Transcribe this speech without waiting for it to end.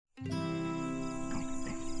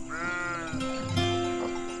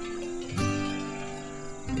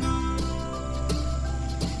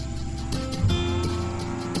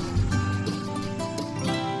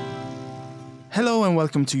Hello and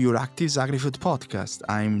welcome to Euractiv's AgriFood podcast.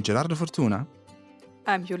 I'm Gerardo Fortuna.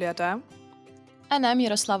 I'm Julia Daum. And I'm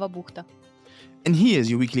Jaroslava Buchta. And here's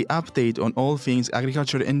your weekly update on all things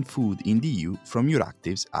agriculture and food in the EU from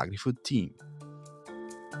Euractiv's AgriFood team.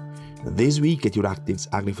 This week at Euractiv's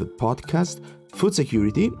AgriFood podcast, food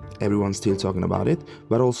security, everyone's still talking about it,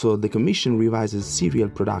 but also the Commission revises cereal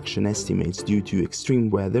production estimates due to extreme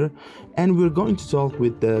weather, and we're going to talk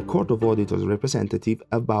with the Court of Auditors representative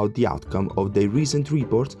about the outcome of their recent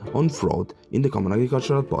report on fraud in the Common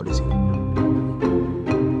Agricultural Policy.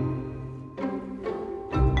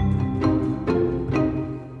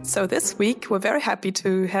 So this week, we're very happy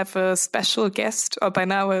to have a special guest, or by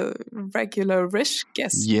now a regular-ish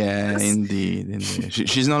guest. Yeah, indeed.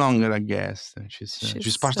 She's no longer a guest.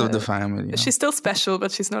 She's part of the family. You know? She's still special,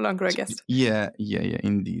 but she's no longer a guest. Yeah,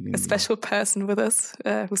 indeed. A special person with us,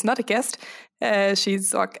 who's not a guest.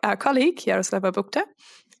 She's our colleague, Jaroslava Buchta.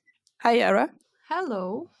 Hi, Yara.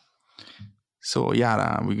 Hello. So,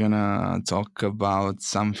 Yara, we're going to talk about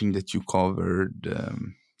something that you covered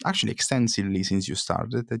actually extensively since you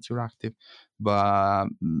started at Euractiv, but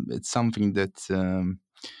it's something that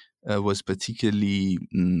was particularly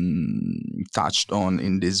touched on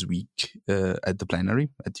in this week at the plenary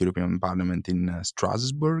at the European Parliament in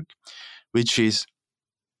Strasbourg, which is,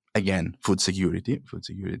 again, food security. Food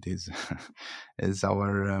security is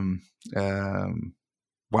our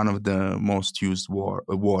one of the most used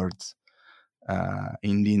words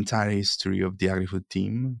in the entire history of the AgriFood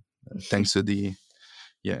team, thanks to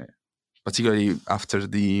particularly after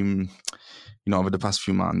the, over the past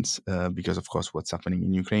few months, because of course what's happening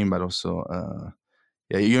in Ukraine, but also,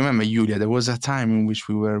 you remember, Julia, there was a time in which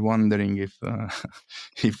we were wondering if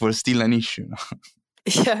it was still an issue.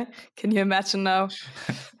 Yeah, can you imagine now?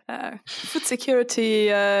 Food security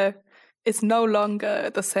is no longer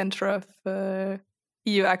at the center of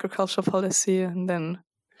EU agricultural policy, and then,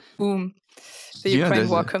 boom, the Ukraine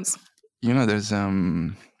war comes. There's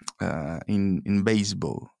in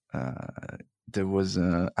baseball, there was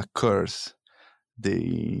a curse,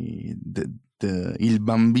 the Il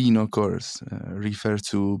Bambino curse, referred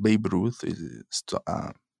to Babe Ruth,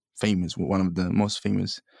 famous, one of the most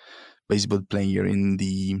famous baseball player in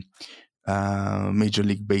the Major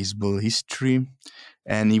League Baseball history,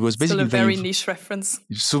 and he was basically still a very niche reference.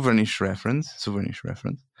 Super niche reference.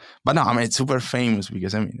 But no, I mean, it's super famous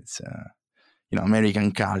because it's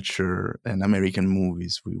American culture and American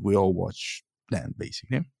movies. We all watch them,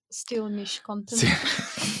 basically. Still niche content.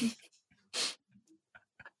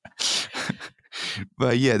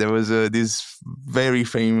 But yeah, there was this very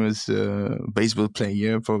famous baseball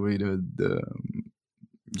player, probably the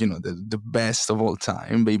best of all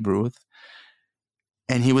time, Babe Ruth,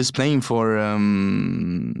 and he was playing for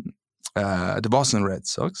the Boston Red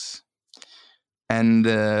Sox, and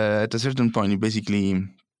at a certain point, he basically.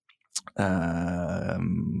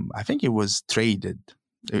 I think he was traded,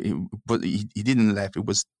 but he didn't leave.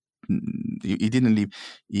 He didn't leave.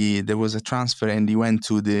 There was a transfer, and he went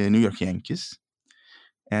to the New York Yankees.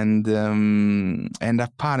 And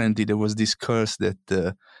apparently there was this curse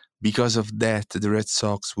that because of that, the Red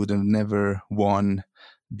Sox would have never won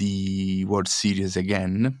the World Series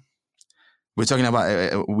again. We're talking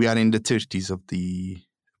about we are in the 30s of the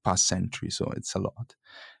past century, so it's a lot.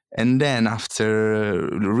 And then after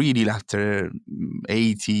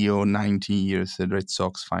 80 or 90 years, the Red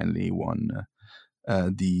Sox finally won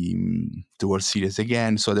the World Series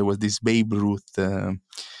again. So there was this Babe Ruth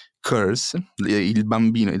curse. Il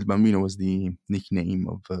Bambino. Il Bambino was the nickname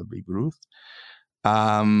of Babe Ruth.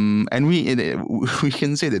 And we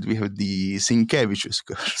can say that we have the Sienkiewicz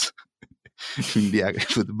curse in the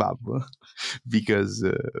agri-food bubble, because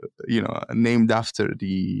named after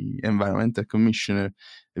the environmental commissioner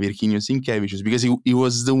Virginijus Sienkiewicz, because he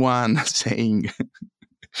was the one saying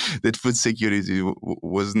that food security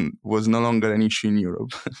was no longer an issue in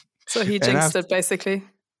Europe. So he jinxed it, basically.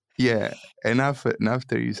 Yeah, and after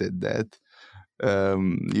he said that,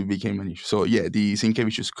 it became an issue. So yeah, the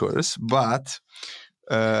Sienkiewicz curse, but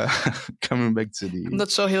coming back to the... I'm not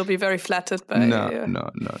sure he'll be very flattered by... No.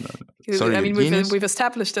 Sorry, I mean, we've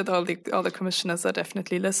established that all the commissioners are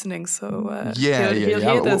definitely listening, so he'll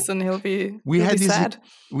hear this and he'll be sad.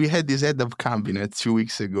 We had this head of cabinet 2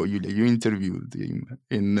 weeks ago, Julia. You interviewed him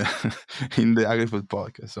in the AgriFood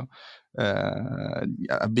podcast. So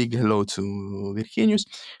a big hello to Virginijus.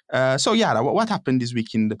 So Yara, what happened this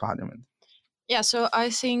week in the parliament? Yeah, so I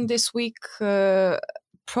think this week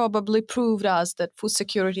probably proved us that food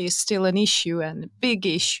security is still an issue, and a big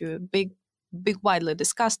issue, big widely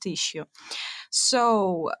discussed issue.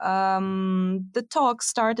 So the talk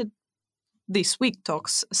started this week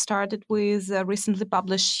talks started with a recently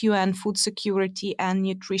published UN Food Security and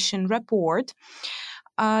Nutrition report,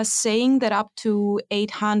 saying that up to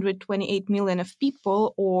 828 million of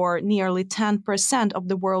people, or nearly 10% of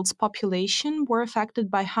the world's population, were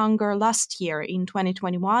affected by hunger last year in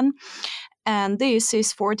 2021. And this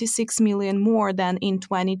is 46 million more than in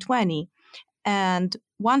 2020, and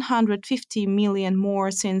 150 million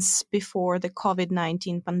more since before the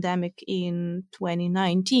COVID-19 pandemic in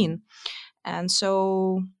 2019. And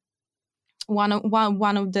so one of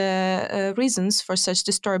the reasons for such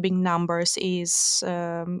disturbing numbers is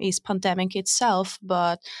pandemic itself,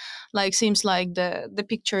 but seems like the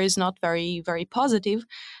picture is not very, very positive.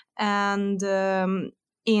 And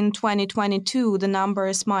in 2022, the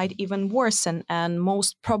numbers might even worsen, and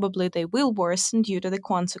most probably they will worsen due to the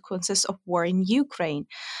consequences of war in Ukraine,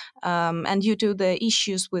 and due to the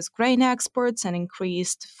issues with grain exports and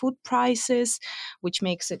increased food prices, which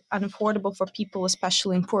makes it unaffordable for people,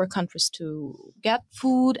 especially in poor countries, to get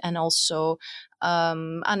food, and also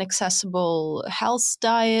inaccessible healthy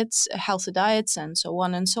diets, and so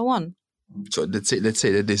on and so on. So let's say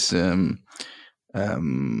that this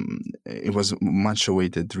it was much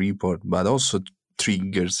awaited report, but also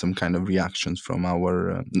triggered some kind of reactions from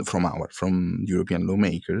European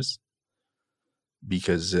lawmakers,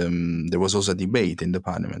 because there was also a debate in the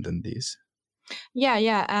parliament on this.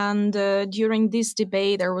 Yeah. And during this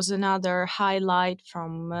debate, there was another highlight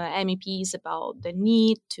from MEPs about the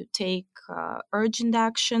need to take urgent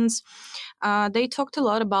actions. They talked a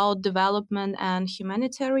lot about development and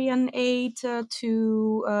humanitarian aid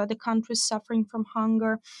to the countries suffering from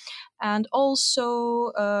hunger. And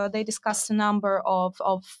also, they discussed a number of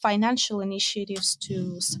financial initiatives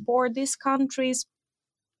to support these countries.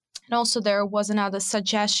 And also there was another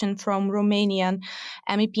suggestion from Romanian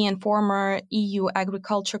MEP and former EU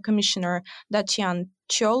Agriculture Commissioner Dacian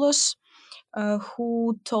Ciolos,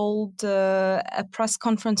 who told a press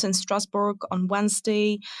conference in Strasbourg on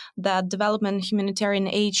Wednesday that development and humanitarian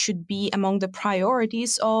aid should be among the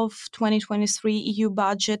priorities of 2023 EU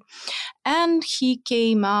budget. And he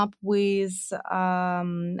came up with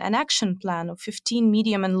an action plan of 15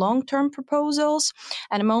 medium and long-term proposals.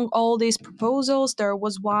 And among all these proposals, there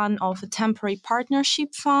was one of a temporary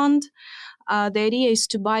partnership fund. The idea is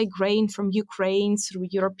to buy grain from Ukraine through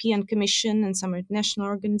European Commission and some international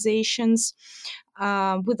organizations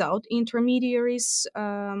without intermediaries.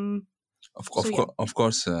 Of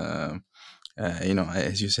course,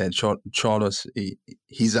 as you said, Ciolos,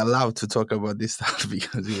 he's allowed to talk about this stuff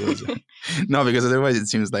because he was no, because otherwise it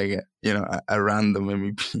seems like a random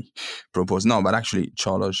MEP proposed. No, but actually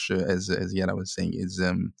Ciolos, as Yara was saying,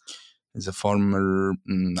 is a former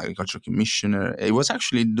agriculture commissioner. It was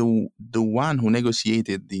actually the one who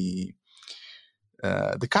negotiated the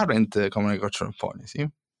current common agricultural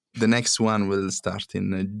policy. The next one will start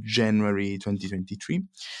in January 2023.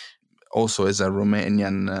 Also, as a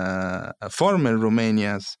former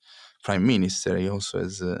Romania's prime minister, he also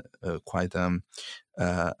has quite a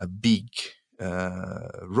big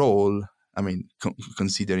role. I mean,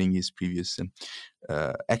 considering his previous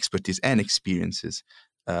expertise and experiences,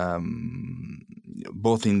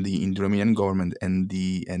 both in the Romanian government and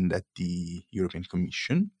at the European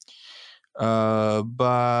Commission.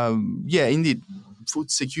 But yeah, indeed,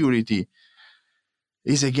 food security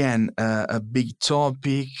is again a big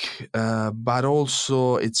topic, but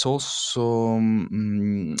also it's also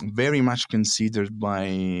very much considered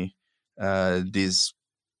by this,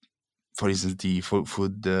 for instance, the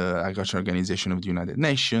Food Agriculture Organization of the United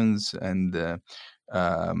Nations and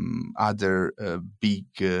other big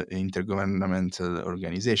intergovernmental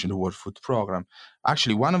organizations, the World Food Program.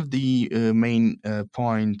 Actually, one of the main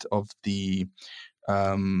point of the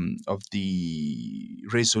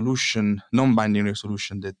resolution, non-binding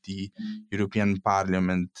resolution that the European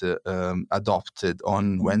Parliament adopted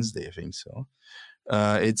on Wednesday, I think so.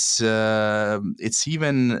 It's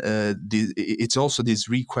also this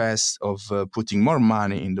request of putting more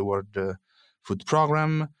money in the World Food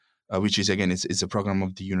Program, which is again it's a program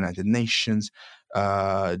of the United Nations.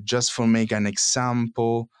 Just for make an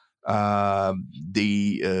example, the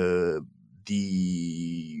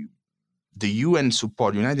UN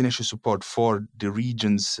support, United Nations support for the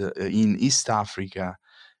regions in East Africa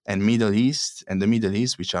and Middle East,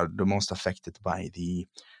 which are the most affected by the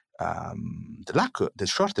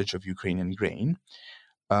shortage of Ukrainian grain.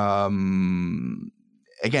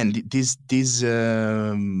 Again, this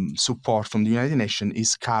support from the United Nations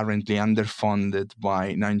is currently underfunded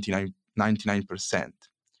by 99%,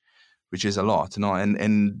 which is a lot, no?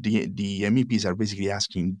 And the MEPs are basically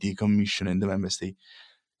asking the Commission and the Member State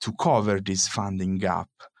to cover this funding gap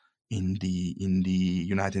in the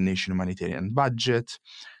United Nations humanitarian budget.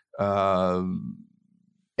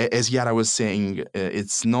 As Yara was saying,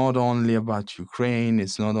 it's not only about Ukraine,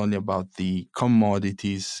 it's not only about the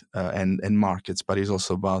commodities and markets, but it's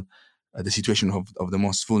also about the situation of the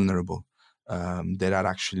most vulnerable that are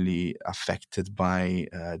actually affected by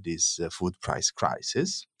this food price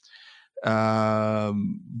crisis.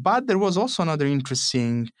 But there was also another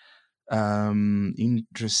interesting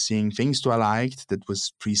things to highlight that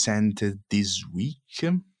was presented this week.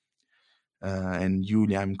 And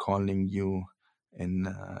Julia, I'm calling you, and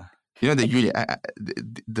that Julia,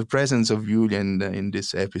 the presence of Julia in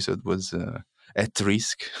this episode was at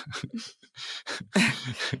risk.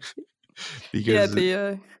 Because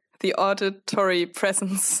the auditory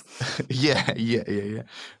presence. yeah,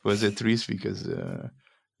 was at risk because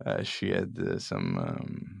she had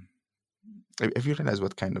some. Have you realized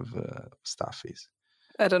what kind of stuff is?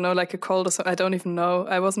 I don't know, like a cold or something. I don't even know.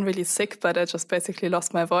 I wasn't really sick, but I just basically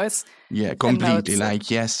lost my voice. Yeah, completely.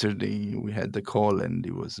 Like yesterday, we had the call, and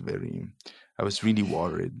it was I was really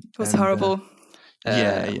worried. It was horrible.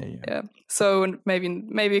 Yeah. So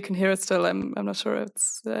maybe you can hear it still. I'm not sure.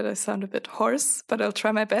 It's that I sound a bit hoarse, but I'll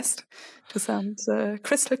try my best to sound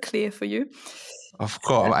crystal clear for you. Of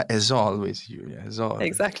course, as always, Julia, as always.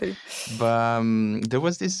 Exactly. But there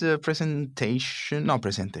was this actually,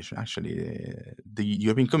 the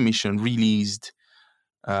European Commission released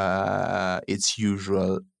its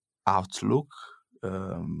usual outlook.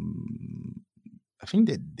 I think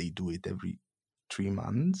that they do it every 3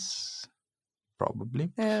 months,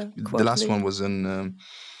 probably. Yeah, the last one was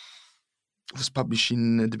was published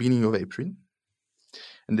in the beginning of April.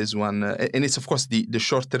 And this one, and it's of course the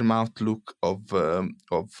short-term outlook of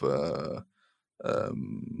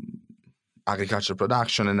agricultural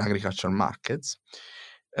production and agricultural markets,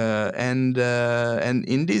 and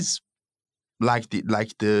in this, like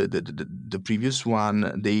the previous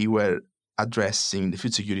one, they were addressing the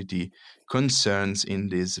food security concerns in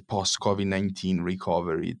this post-COVID-19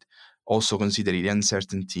 recovery, also considering the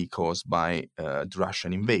uncertainty caused by the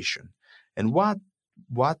Russian invasion. And what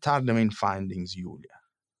are the main findings, Julia?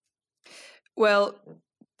 Well,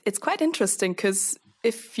 it's quite interesting because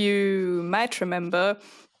if you might remember,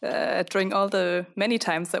 during all the many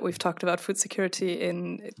times that we've talked about food security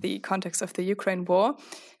in the context of the Ukraine war,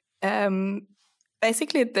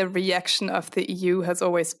 basically the reaction of the EU has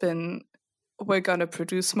always been, we're going to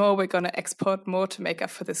produce more, we're going to export more to make up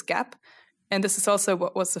for this gap. And this is also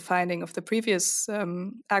what was the finding of the previous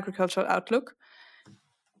agricultural outlook,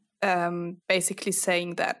 basically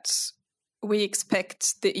saying that we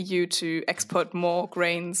expect the EU to export more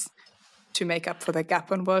grains to make up for the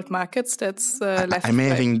gap on world markets. That's left. I'm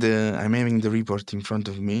having the report in front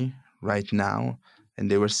of me right now, and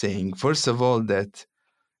they were saying, first of all, that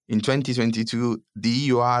in 2022 the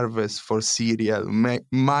EU harvest for cereal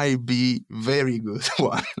might be very good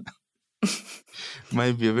one,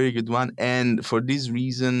 might be a very good one, and for this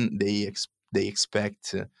reason they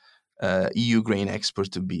expect EU grain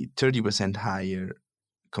export to be 30% higher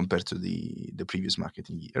compared to the previous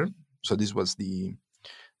marketing year. So this was the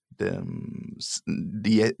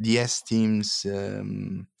estimates,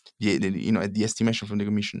 the estimation from the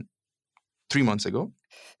Commission 3 months ago.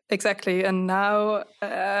 Exactly, and now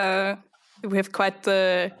we have quite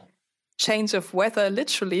the change of weather,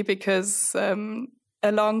 literally, because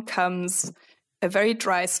along comes a very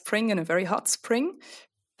dry spring and a very hot spring,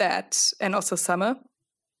 and also summer,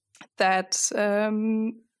 that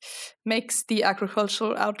makes the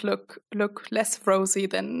agricultural outlook look less rosy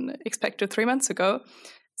than expected 3 months ago.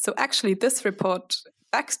 So actually, this report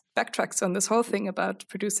backtracks on this whole thing about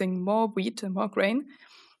producing more wheat and more grain,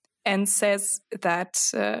 and says that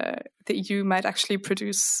the EU might actually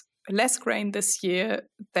produce less grain this year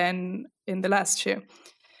than in the last year.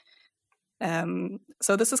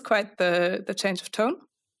 So this is quite the change of tone.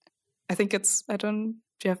 I think it's, do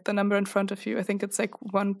you have the number in front of you? I think it's like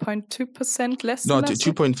 1.2% less. No,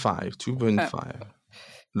 2.5.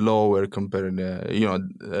 Lower compared,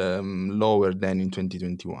 lower than in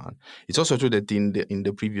 2021. It's also true that in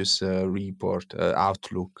the previous report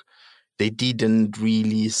outlook, they didn't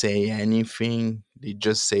really say anything. They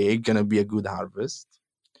just say it's gonna be a good harvest.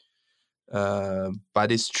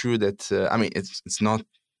 But it's true that it's not.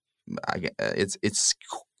 It's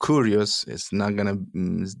curious. It's not gonna.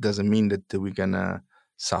 Doesn't mean that we're gonna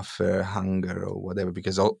suffer hunger or whatever,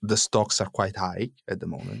 because all the stocks are quite high at the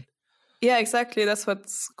moment. Yeah, exactly. That's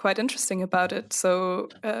what's quite interesting about it. So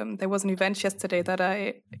there was an event yesterday that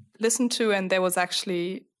I listened to, and there was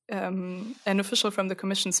actually an official from the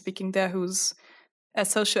Commission speaking there who's a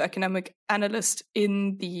socioeconomic analyst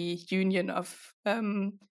in the union of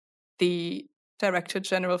the Director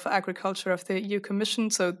General for Agriculture of the EU Commission.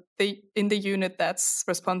 So in the unit that's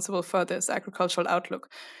responsible for this agricultural outlook.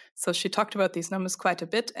 So she talked about these numbers quite a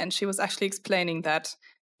bit, and she was actually explaining that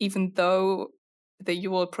even though the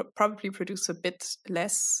EU will probably produce a bit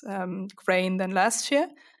less grain than last year,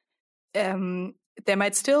 there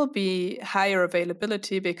might still be higher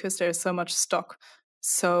availability because there's so much stock.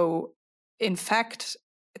 So in fact,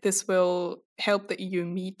 this will help the EU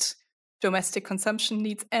meet domestic consumption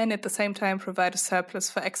needs and at the same time provide a surplus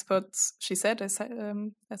for exports, she said, as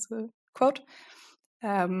a quote,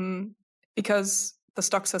 because the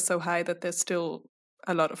stocks are so high that there's still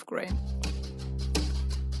a lot of grain.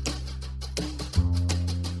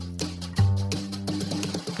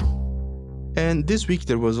 And this week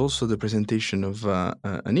there was also the presentation of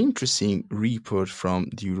an interesting report from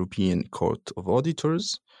the European Court of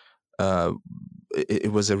Auditors.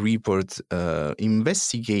 It was a report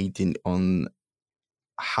investigating on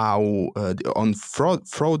how on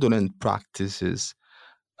fraudulent practices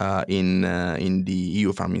in the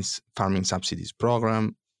EU farming subsidies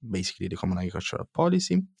program, basically the Common Agricultural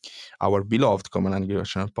Policy, our beloved Common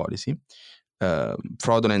Agricultural Policy.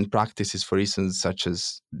 Fraudulent practices, for instance, such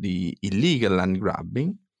as the illegal land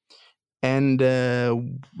grabbing. And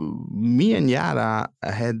me and Yara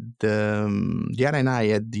and I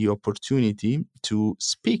had the opportunity to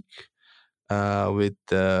speak with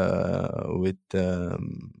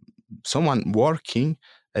someone working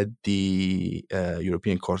at the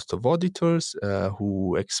European Court of Auditors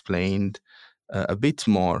who explained a bit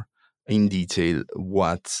more in detail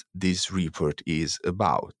what this report is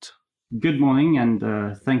about. Good morning, and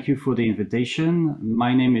thank you for the invitation.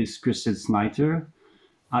 My name is Christian Snyder.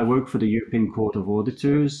 I work for the European Court of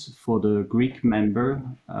Auditors for the Greek member,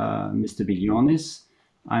 Mr. Bilionis.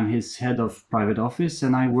 I'm his head of private office,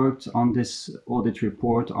 and I worked on this audit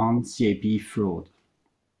report on CAP fraud.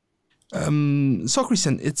 So,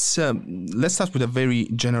 Christian, let's start with a very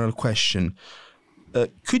general question.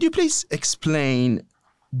 Could you please explain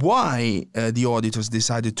why the auditors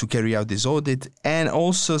decided to carry out this audit, and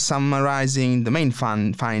also summarizing the main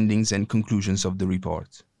findings and conclusions of the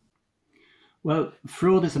report? Well,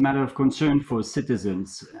 fraud is a matter of concern for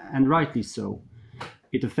citizens, and rightly so.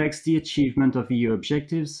 It affects the achievement of EU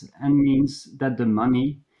objectives and means that the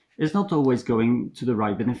money is not always going to the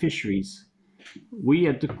right beneficiaries. We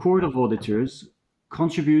at the Court of Auditors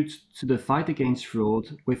contribute to the fight against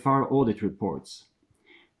fraud with our audit reports.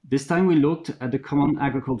 This time we looked at the Common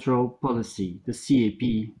Agricultural Policy, the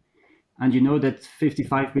CAP, and you know that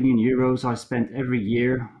 55 billion euros are spent every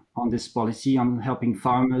year on this policy on helping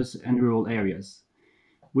farmers and rural areas.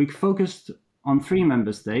 We focused on 3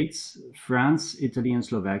 member states, France, Italy and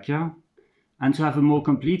Slovakia, and to have a more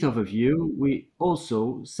complete overview, we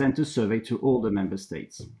also sent a survey to all the member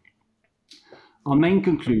states. Our main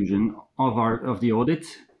conclusion of the audit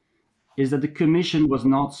is that the Commission was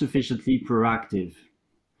not sufficiently proactive.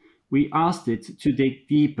 We asked it to dig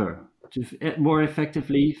deeper, to more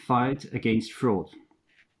effectively fight against fraud.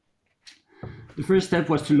 The first step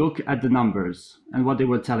was to look at the numbers and what they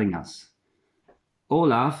were telling us.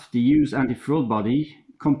 OLAF, the EU's anti-fraud body,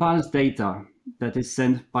 compiles data that is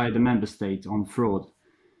sent by the member state on fraud.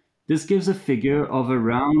 This gives a figure of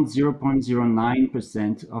around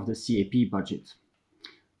 0.09% of the CAP budget.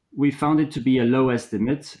 We found it to be a low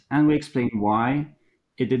estimate, and we explained why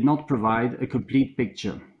it did not provide a complete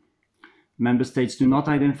picture. Member states do not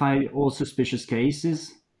identify all suspicious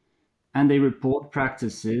cases, and the reporting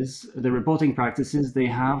practices they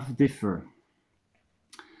have differ.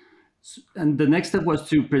 And the next step was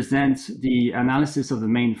to present the analysis of the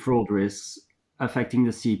main fraud risks affecting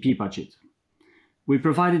the CAP budget. We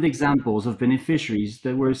provided examples of beneficiaries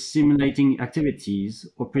that were simulating activities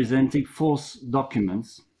or presenting false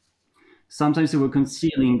documents. Sometimes they were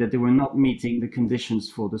concealing that they were not meeting the conditions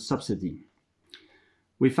for the subsidy.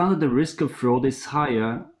 We found that the risk of fraud is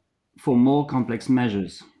higher for more complex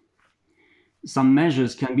measures. Some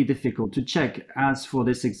measures can be difficult to check, as for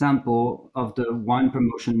this example of the wine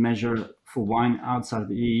promotion measure for wine outside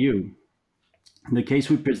the EU. In the case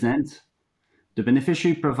we present, the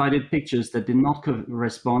beneficiary provided pictures that did not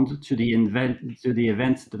correspond to the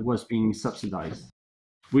event that was being subsidized.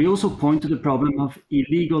 We also point to the problem of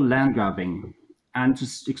illegal land grabbing. And to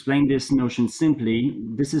explain this notion simply,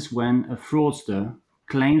 this is when a fraudster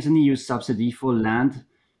claims an EU subsidy for land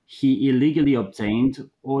he illegally obtained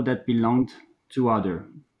or that belonged to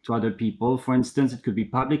other people. For instance, it could be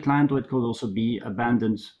public land, or it could also be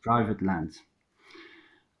abandoned private land.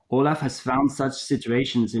 OLAF has found such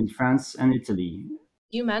situations in France and Italy.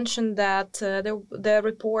 You mentioned that the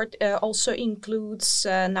report also includes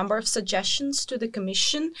a number of suggestions to the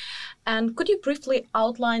Commission. And could you briefly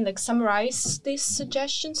outline, summarize these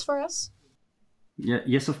suggestions for us?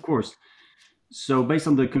 Yes, of course. So based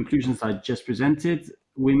on the conclusions I just presented,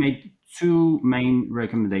 we made two main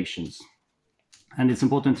recommendations. And it's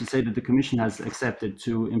important to say that the Commission has accepted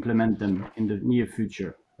to implement them in the near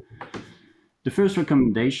future. The first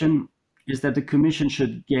recommendation is that the Commission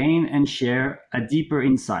should gain and share a deeper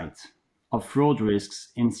insight of fraud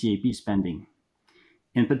risks in CAP spending.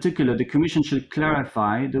 In particular, the Commission should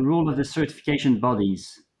clarify the role of the certification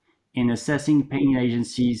bodies in assessing paying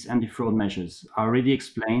agencies and fraud measures. I already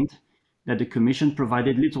explained that the Commission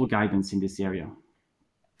provided little guidance in this area.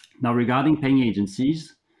 Now, regarding paying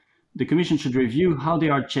agencies, the Commission should review how they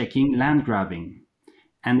are checking land grabbing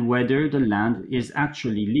and whether the land is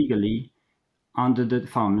actually legally under the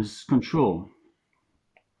farmer's control.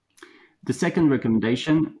 The second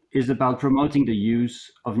recommendation is about promoting the use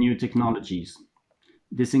of new technologies.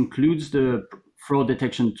 This includes the fraud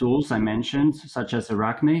detection tools I mentioned, such as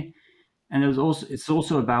Arachne, and it's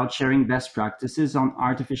also about sharing best practices on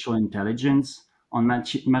artificial intelligence, on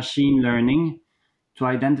machine learning to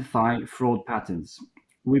identify fraud patterns.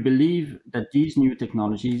 We believe that these new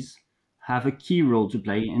technologies have a key role to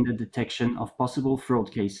play in the detection of possible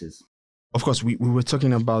fraud cases. Of course, we were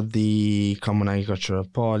talking about the Common Agricultural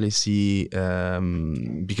Policy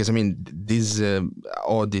because, this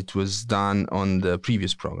audit was done on the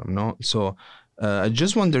previous program, no? So I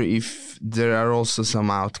just wonder if there are also some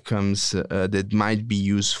outcomes that might be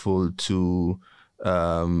useful to,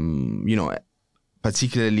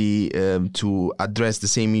 particularly to address the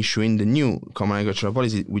same issue in the new Common Agricultural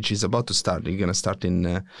Policy, which is about to start. It's going to start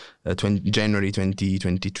in January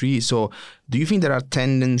 2023. So do you think there are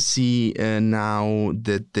tendencies now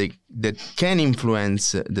that can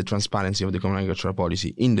influence the transparency of the Common Agricultural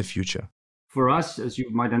Policy in the future? For us, as you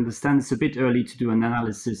might understand, it's a bit early to do an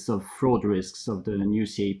analysis of fraud risks of the new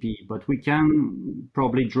CAP, but we can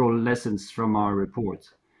probably draw lessons from our report.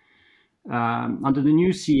 Under the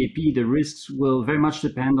new CAP, the risks will very much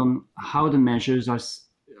depend on how the measures are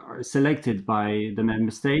selected by the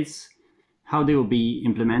member states, how they will be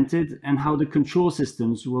implemented, and how the control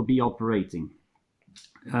systems will be operating.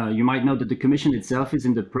 You might know that the Commission itself is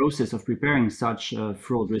in the process of preparing such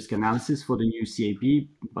fraud risk analysis for the new CAP,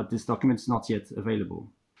 but this document is not yet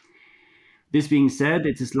available. This being said,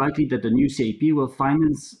 it is likely that the new CAP will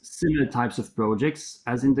finance similar types of projects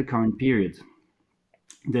as in the current period.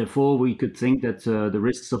 Therefore, we could think that the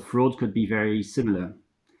risks of fraud could be very similar.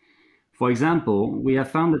 For example, we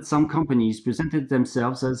have found that some companies presented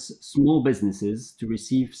themselves as small businesses to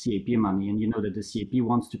receive CAP money, and you know that the CAP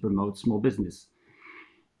wants to promote small business.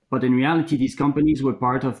 But in reality, these companies were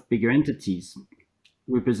part of bigger entities.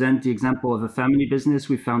 We present the example of a family business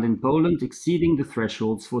we found in Poland exceeding the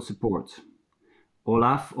thresholds for support.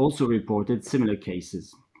 Olaf also reported similar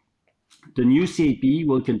cases. The new CAP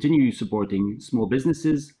will continue supporting small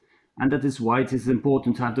businesses, and that is why it is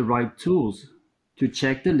important to have the right tools to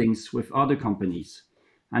check the links with other companies.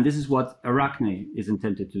 And this is what Arachne is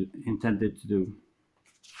intended to do.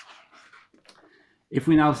 If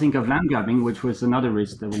we now think of land grabbing, which was another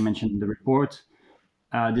risk that we mentioned in the report,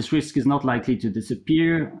 this risk is not likely to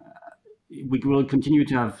disappear. We will continue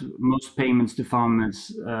to have most payments to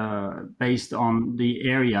farmers based on the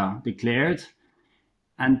area declared.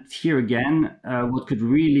 And here again, what could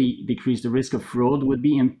really decrease the risk of fraud would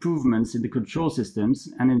be improvements in the control systems,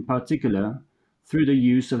 and in particular, through the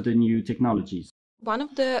use of the new technologies. One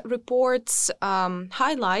of the report's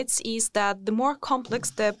highlights is that the more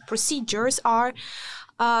complex the procedures are,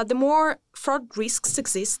 the more fraud risks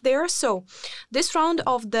exist there. So this round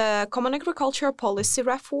of the Common Agricultural Policy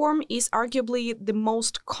reform is arguably the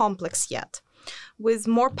most complex yet, with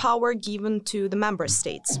more power given to the member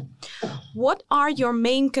states. What are your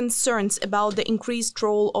main concerns about the increased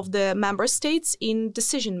role of the member states in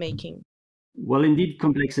decision-making? Well, indeed,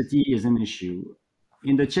 complexity is an issue.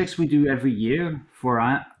 In the checks we do every year for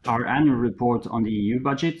our annual report on the EU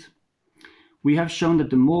budget, we have shown that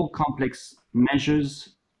the more complex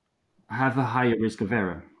measures have a higher risk of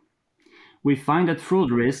error. We find that fraud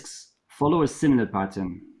risks follow a similar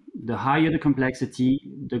pattern. The higher the complexity,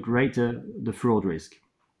 the greater the fraud risk.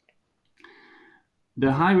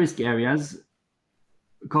 The high-risk areas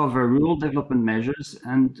cover rural development measures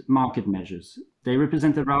and market measures. They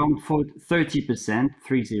represent around 30%,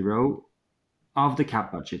 30, of the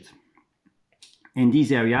CAP budget. In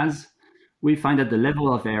these areas, we find that the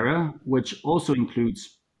level of error, which also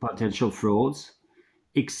includes potential frauds,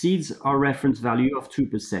 exceeds our reference value of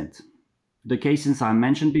 2%. The cases I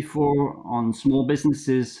mentioned before on small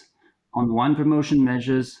businesses on wine promotion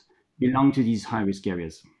measures belong to these high-risk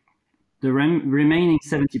areas. The remaining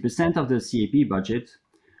 70% of the CAP budget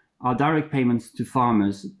are direct payments to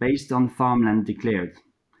farmers based on farmland declared.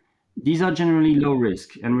 These are generally low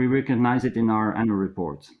risk, and we recognize it in our annual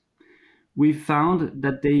report. We found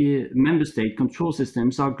that the member state control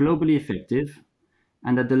systems are globally effective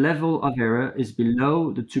and that the level of error is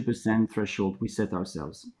below the 2% threshold we set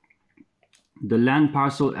ourselves. The land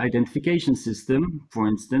parcel identification system, for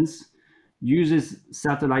instance, uses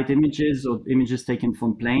satellite images or images taken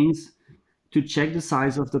from planes to check the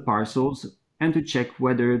size of the parcels and to check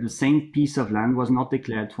whether the same piece of land was not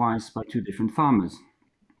declared twice by two different farmers.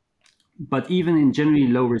 But even in generally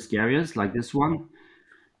low-risk areas like this one,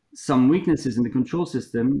 some weaknesses in the control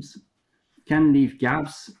systems can leave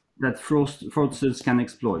gaps that fraudsters can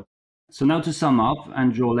exploit. So now to sum up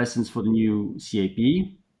and draw lessons for the new CAP,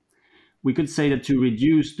 we could say that to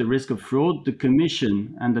reduce the risk of fraud, the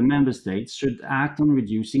Commission and the Member States should act on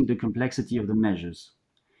reducing the complexity of the measures.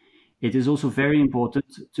 It is also very important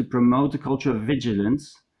to promote a culture of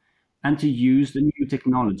vigilance and to use the new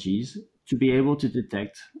technologies to be able to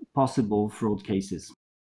detect possible fraud cases.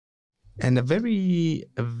 And a very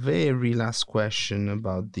last question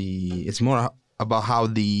it's more about how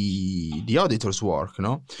the auditors work,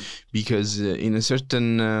 no? Because in a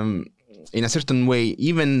certain way,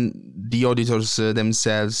 even the auditors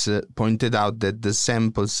themselves pointed out that the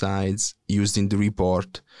sample size used in the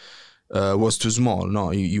report was too small.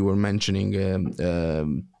 No, you were mentioning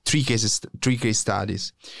three case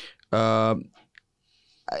studies.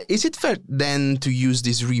 Is it fair then to use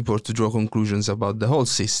this report to draw conclusions about the whole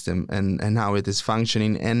system and how it is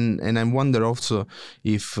functioning? And I wonder also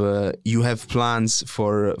if you have plans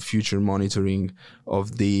for future monitoring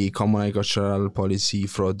of the common agricultural policy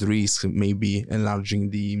fraud risk, maybe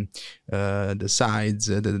enlarging the size,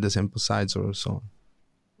 the sample size or so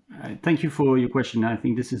on. Thank you for your question. I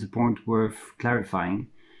think this is a point worth clarifying.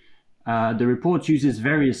 The report uses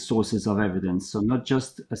various sources of evidence, so not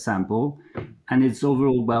just a sample, and it's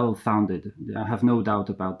overall well-founded. I have no doubt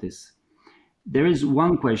about this. There is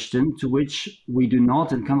one question to which we do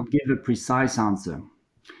not and cannot give a precise answer.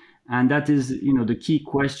 And that is, the key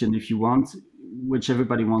question, if you want, which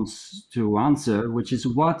everybody wants to answer, which is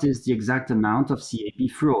what is the exact amount of CAP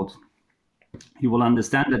fraud? You will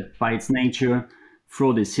understand that by its nature,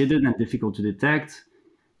 fraud is hidden and difficult to detect.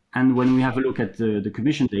 And when we have a look at the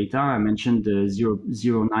Commission data, I mentioned the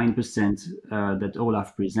 0.09% that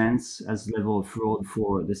Olaf presents as level of fraud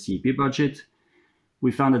for the CAP budget.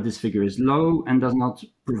 We found that this figure is low and does not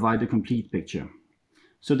provide a complete picture.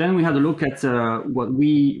 So then we had a look at what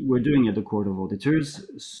we were doing at the Court of Auditors.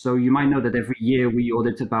 So you might know that every year we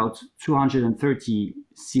audit about 230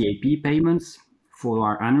 CAP payments for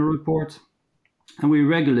our annual report. And we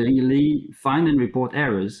regularly find and report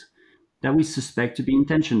errors that we suspect to be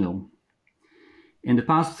intentional. In the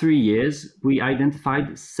past 3 years, we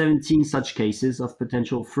identified 17 such cases of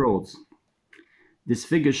potential frauds. This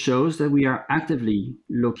figure shows that we are actively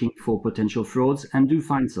looking for potential frauds and do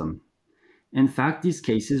find some. In fact, these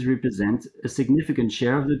cases represent a significant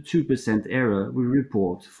share of the 2% error we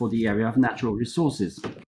report for the area of natural resources.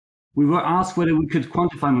 We were asked whether we could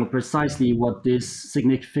quantify more precisely what this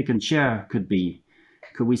significant share could be.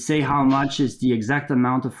 Could we say how much is the exact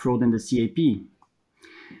amount of fraud in the CAP?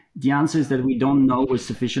 The answer is that we don't know with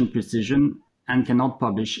sufficient precision and cannot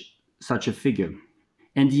publish such a figure.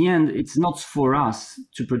 In the end, it's not for us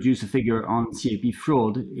to produce a figure on CAP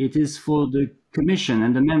fraud. It is for the Commission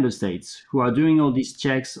and the Member States who are doing all these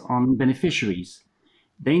checks on beneficiaries.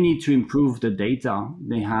 They need to improve the data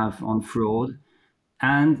they have on fraud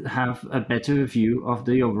and have a better view of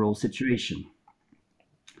the overall situation.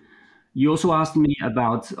 You also asked me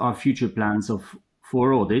about our future plans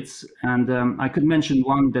for audits, and I could mention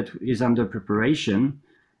one that is under preparation,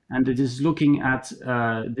 and it is looking at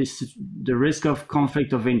the risk of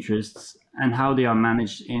conflict of interests and how they are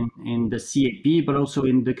managed in the CAP, but also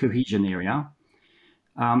in the cohesion area.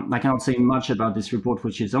 I cannot say much about this report,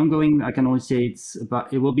 which is ongoing. I can only say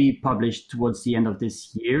it will be published towards the end of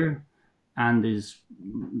this year and is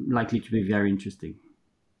likely to be very interesting.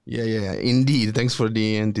 Yeah, indeed. Thanks for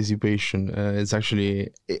the anticipation. It's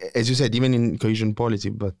actually, as you said, even in cohesion policy,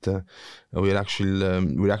 but we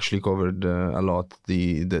actually covered a lot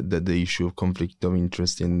the issue of conflict of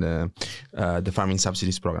interest in the farming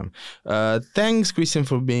subsidies program. Thanks, Christian,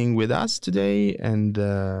 for being with us today, and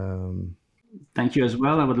thank you as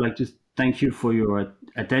well. I would like to thank you for your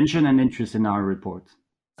attention and interest in our report.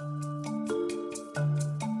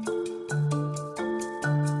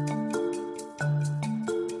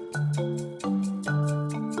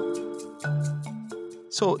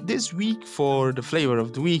 So this week, for the flavor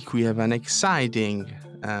of the week, we have an exciting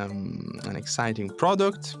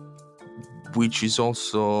product, which is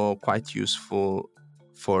also quite useful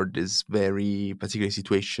for this very particular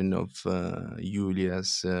situation of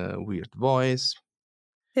Julia's weird voice.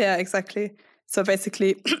 Yeah, exactly. So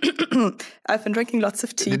basically, I've been drinking lots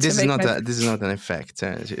of tea. This is not an effect.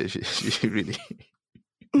 She really.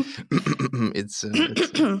 it's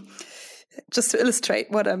just to illustrate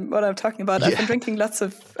what I'm talking about. I've been drinking lots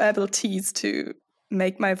of herbal teas to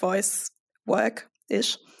make my voice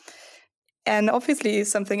work-ish. And obviously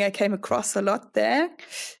something I came across a lot there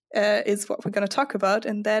is what we're going to talk about,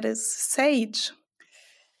 and that is sage.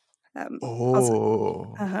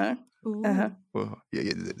 Well,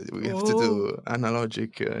 yeah, we have to do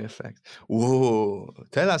analogic effect. Whoa,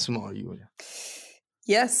 tell us more, Julia.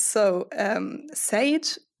 Yes, so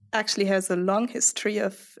sage actually has a long history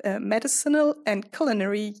of medicinal and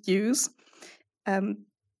culinary use.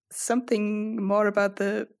 Something more about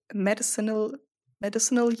the medicinal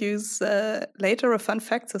use later, a fun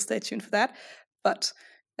fact, so stay tuned for that. But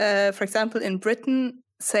for example, in Britain,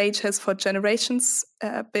 sage has for generations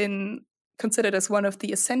been considered as one of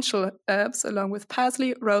the essential herbs, along with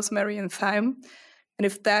parsley, rosemary, and thyme. And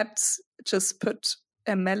if that just put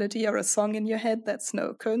a melody or a song in your head, that's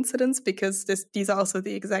no coincidence, because these are also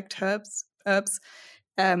the exact herbs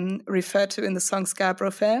referred to in the song Scarborough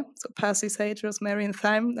Fair. So parsley, sage, rosemary, and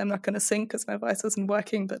thyme. I'm not going to sing because my voice isn't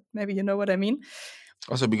working, but maybe you know what I mean.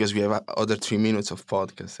 Also because we have other 3 minutes of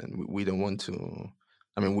podcast, and we don't want to.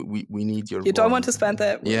 I mean, we need your. You don't want to spend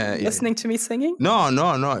that listening to me singing? No.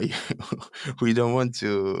 We don't want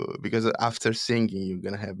to, because after singing you're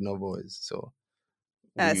gonna have no voice. So.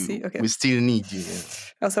 I see. Okay. We still need you. Yeah.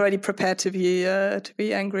 I was already prepared to be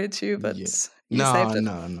angry at you, but you saved it.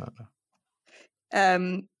 No.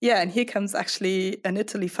 And here comes actually an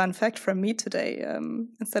Italy fun fact from me today.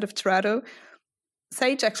 Instead of Tirado,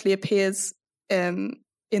 sage actually appears in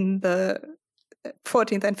the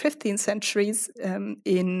 14th and 15th centuries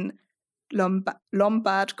in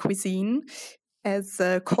Lombard cuisine as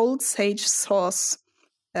a cold sage sauce.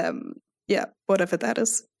 Whatever that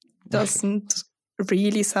is. Doesn't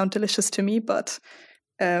really sound delicious to me, but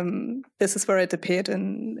this is where it appeared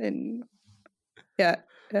in wider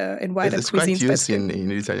it's cuisines. Quite used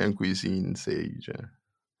in Italian cuisine, sage.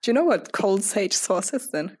 Do you know what cold sage sauce is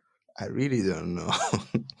then? I really don't know.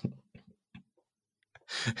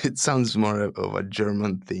 It sounds more of a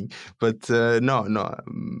German thing, but no,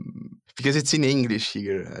 because it's in English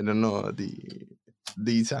here. I don't know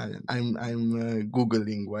the Italian. I'm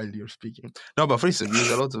Googling while you're speaking. No, but for instance, we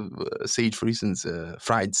use a lot of sage. For instance,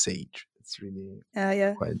 fried sage. It's really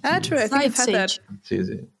quite true. I think I've had that.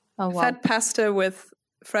 Oh, wow. I've had pasta with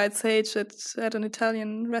fried sage at an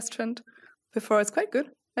Italian restaurant before. It's quite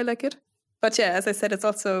good. I like it. But yeah, as I said, it's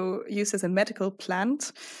also used as a medical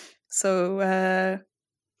plant. So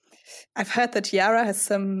I've heard that Yara has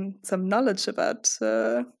some knowledge about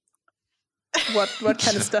what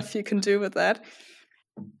kind of stuff you can do with that.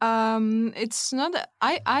 It's not.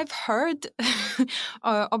 I've heard.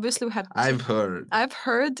 Obviously, we had. I've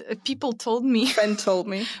heard. People told me. Friend told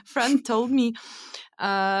me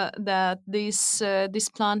that this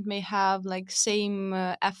plant may have like same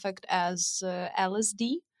effect as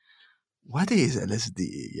LSD. What is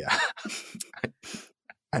LSD? Yeah,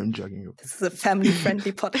 I'm joking. This is a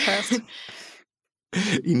family-friendly podcast.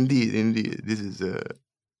 Indeed. This is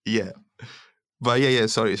But yeah.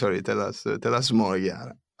 Sorry. Tell us more,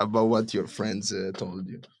 about what your friends told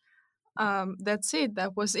you. That's it.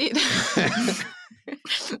 That was it.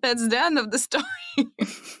 That's the end of the story.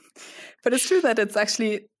 But it's true that it's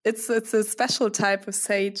actually it's a special type of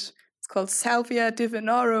sage. It's called Salvia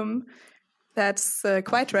divinorum. That's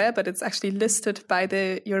quite rare, but it's actually listed by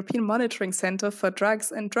the European Monitoring Center for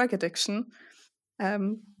Drugs and Drug Addiction.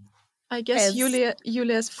 I guess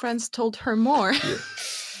Julia's friends told her more. Yeah.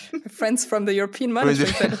 Friends from the European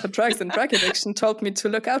Monitoring Center for Drugs and Drug Addiction told me to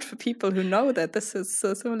look out for people who know that this is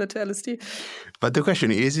similar to LSD. But the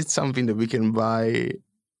question is it something that we can buy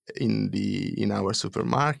in our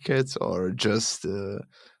supermarkets, or just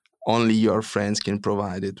only your friends can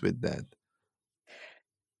provide it with that?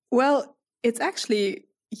 Well, it's actually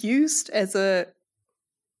used as a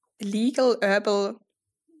legal herbal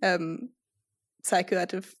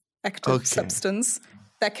psychoactive substance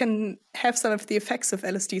that can have some of the effects of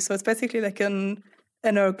LSD. So it's basically like an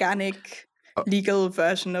organic legal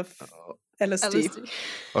version of LSD.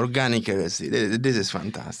 Organic LSD. This is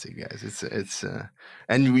fantastic, guys. It's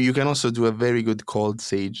and you can also do a very good cold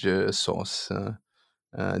sage sauce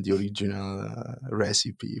the original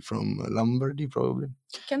recipe from Lombardy, probably.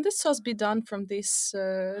 Can this sauce be done from this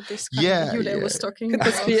kind Yeah, Julia yeah. was talking Could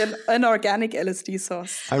about? this be an organic LSD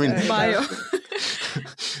sauce? I mean, Bio.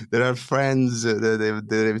 there are friends that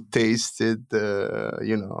they've tasted,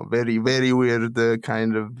 very, very weird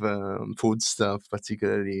kind of food stuff,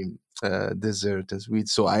 particularly dessert and sweet.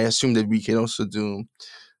 So I assume that we can also do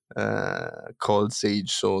cold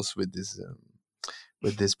sage sauce with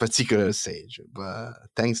this particular sage. But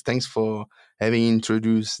thanks for having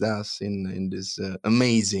introduced us in this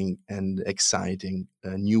amazing and exciting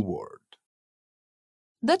new world.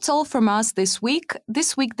 That's all from us this week.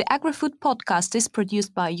 This week, the AgriFood podcast is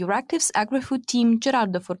produced by Euractiv's AgriFood team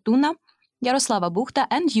Gerardo Fortuna, Jaroslava Buchta,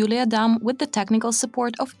 and Julia Dam, with the technical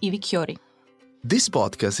support of Ivi Chiori. This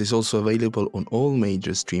podcast is also available on all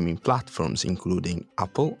major streaming platforms, including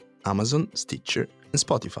Apple, Amazon, Stitcher, and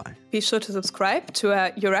Spotify. Be sure to subscribe to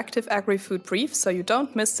our Euractiv AgriFood Brief so you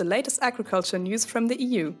don't miss the latest agriculture news from the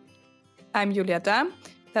EU. I'm Julia Dam.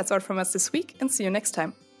 That's all from us this week, and see you next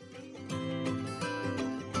time.